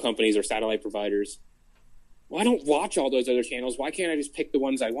with cable companies or satellite providers, well, I don't watch all those other channels. Why can't I just pick the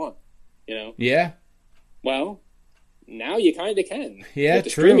ones I want? Yeah. Well, now you kind of can. Yeah, with the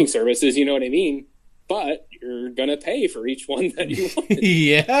true. streaming services, you know what I mean? But you're going to pay for each one that you want.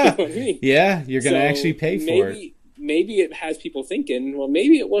 Yeah. You know what I mean? Yeah. You're going to So actually pay for it. Maybe it has people thinking, well,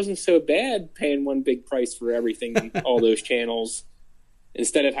 maybe it wasn't so bad paying one big price for everything, all those channels,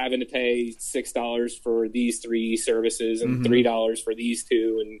 instead of having to pay $6 for these 3 services and $3 for these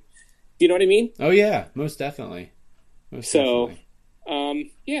 2. And you know what I mean? Oh, yeah. Most definitely. So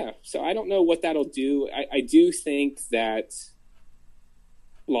I don't know what that'll do. I do think that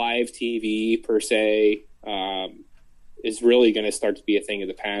live TV per se is really going to start to be a thing of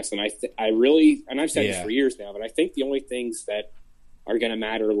the past. And I've said this for years now, but I think the only things that are going to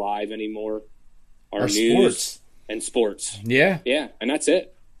matter live anymore are news sports. and sports. Yeah. Yeah, and that's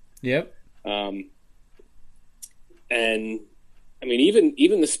it. Yep. And I mean,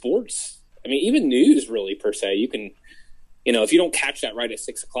 even the sports. I mean, even news really per se. You can, if you don't catch that right at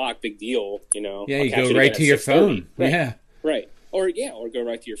 6:00, big deal. Yeah, I'll you catch go it right again to at your 6:30. phone. Right. Yeah. Right. Or go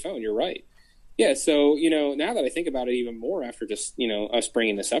right to your phone. You're right. Yeah. So, now that I think about it even more after just, us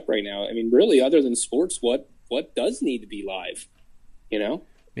bringing this up right now, I mean, really, other than sports, what does need to be live?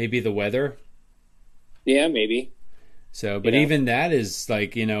 Maybe the weather. Yeah, maybe. So, but even that is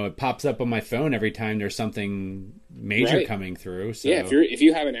like, it pops up on my phone every time there's something major Right. coming through. So Yeah. If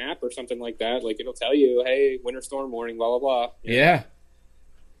you have an app or something like that, like it'll tell you, hey, winter storm warning, blah, blah, blah. Yeah.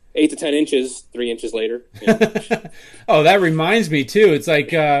 8 to 10 inches, 3 inches later. Oh, that reminds me too. It's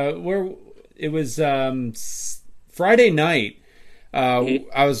like where it was Friday night.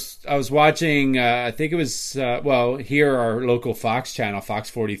 I was watching. I think it was here our local Fox channel, Fox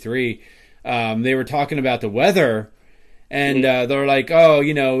 43. They were talking about the weather, and they're like, "Oh,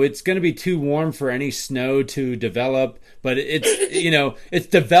 it's going to be too warm for any snow to develop." But it's it's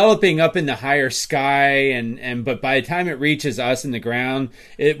developing up in the higher sky, but by the time it reaches us in the ground,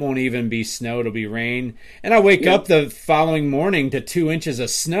 it won't even be snow; it'll be rain. And I wake up the following morning to 2 inches of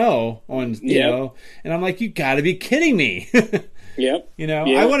snow on and I'm like, "You got to be kidding me!" Yep.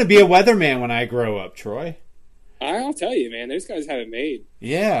 I want to be a weatherman when I grow up, Troy. I'll tell you, man, those guys have it made.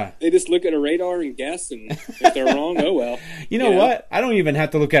 Yeah. They just look at a radar and guess, and if they're wrong, oh well. You know what? I don't even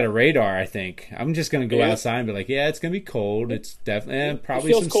have to look at a radar, I think. I'm just going to go outside and be like, yeah, it's going to be cold. It's definitely probably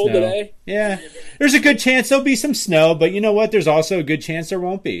It feels some cold snow. today. Yeah. There's a good chance there'll be some snow, but you know what? There's also a good chance there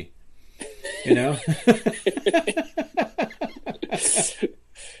won't be.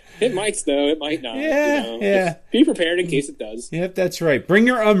 It might snow, it might not. Yeah, yeah. Just be prepared in case it does. Yep, that's right. Bring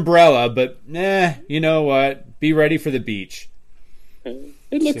your umbrella, but you know what? Be ready for the beach.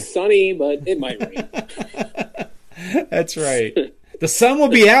 It looks sunny, but it might rain. That's right. The sun will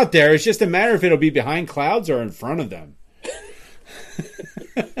be out there. It's just a matter if it'll be behind clouds or in front of them.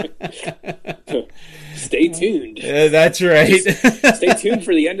 Stay tuned. That's right. Stay tuned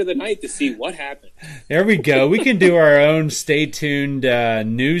for the end of the night to see what happened. There we go. We can do our own Stay Tuned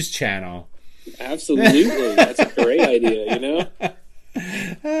news channel. Absolutely. That's a great idea,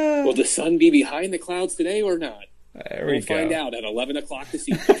 Will the sun be behind the clouds today or not? There we We'll go. find out at 11 o'clock this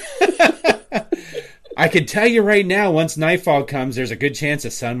evening. I could tell you right now, once nightfall comes, there's a good chance the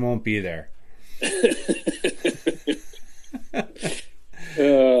sun won't be there.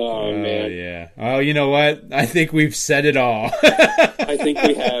 Oh, man. Yeah. Oh, you know what? I think we've said it all. I think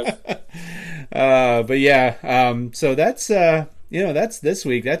we have. But yeah, so that's that's this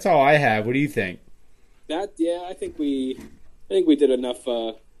week. That's all I have. What do you think? I think we did enough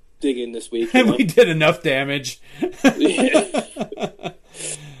digging this week. And we did enough damage.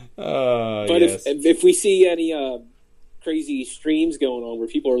 But yes. if we see any crazy streams going on where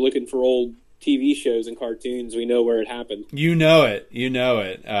people are looking for old TV shows and cartoons, we know where it happened. You know it.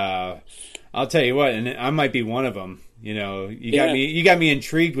 I'll tell you what, and I might be one of them. You got me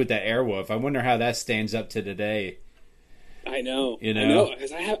intrigued with that Airwolf. I wonder how that stands up to today. I know,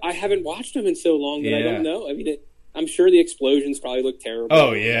 because I haven't watched them in so long that I don't know. I mean, I'm sure the explosions probably look terrible.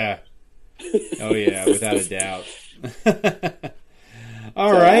 Oh yeah, without a doubt.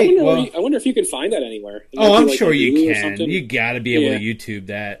 All right. I wonder if you can find that anywhere. I'm sure you can. You got to be able to YouTube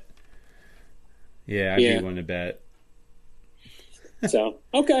that. Yeah, I'd be willing to bet. So,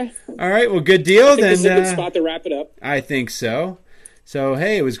 okay. All right, well, good deal. Then this is a good spot to wrap it up. I think so. So,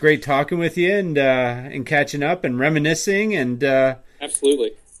 hey, it was great talking with you and catching up and reminiscing. And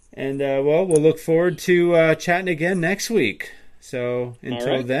absolutely. And, we'll look forward to chatting again next week. So,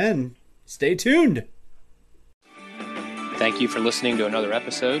 until then, stay tuned. Thank you for listening to another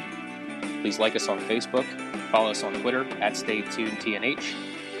episode. Please like us on Facebook, follow us on Twitter @StayTunedTNH,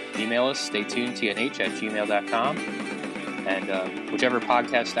 email us staytunedtnh@gmail.com, and whichever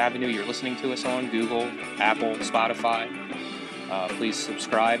podcast avenue you're listening to us on, Google, Apple, Spotify, please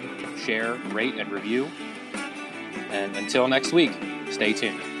subscribe, share, rate, and review. And until next week, stay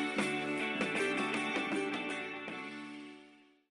tuned.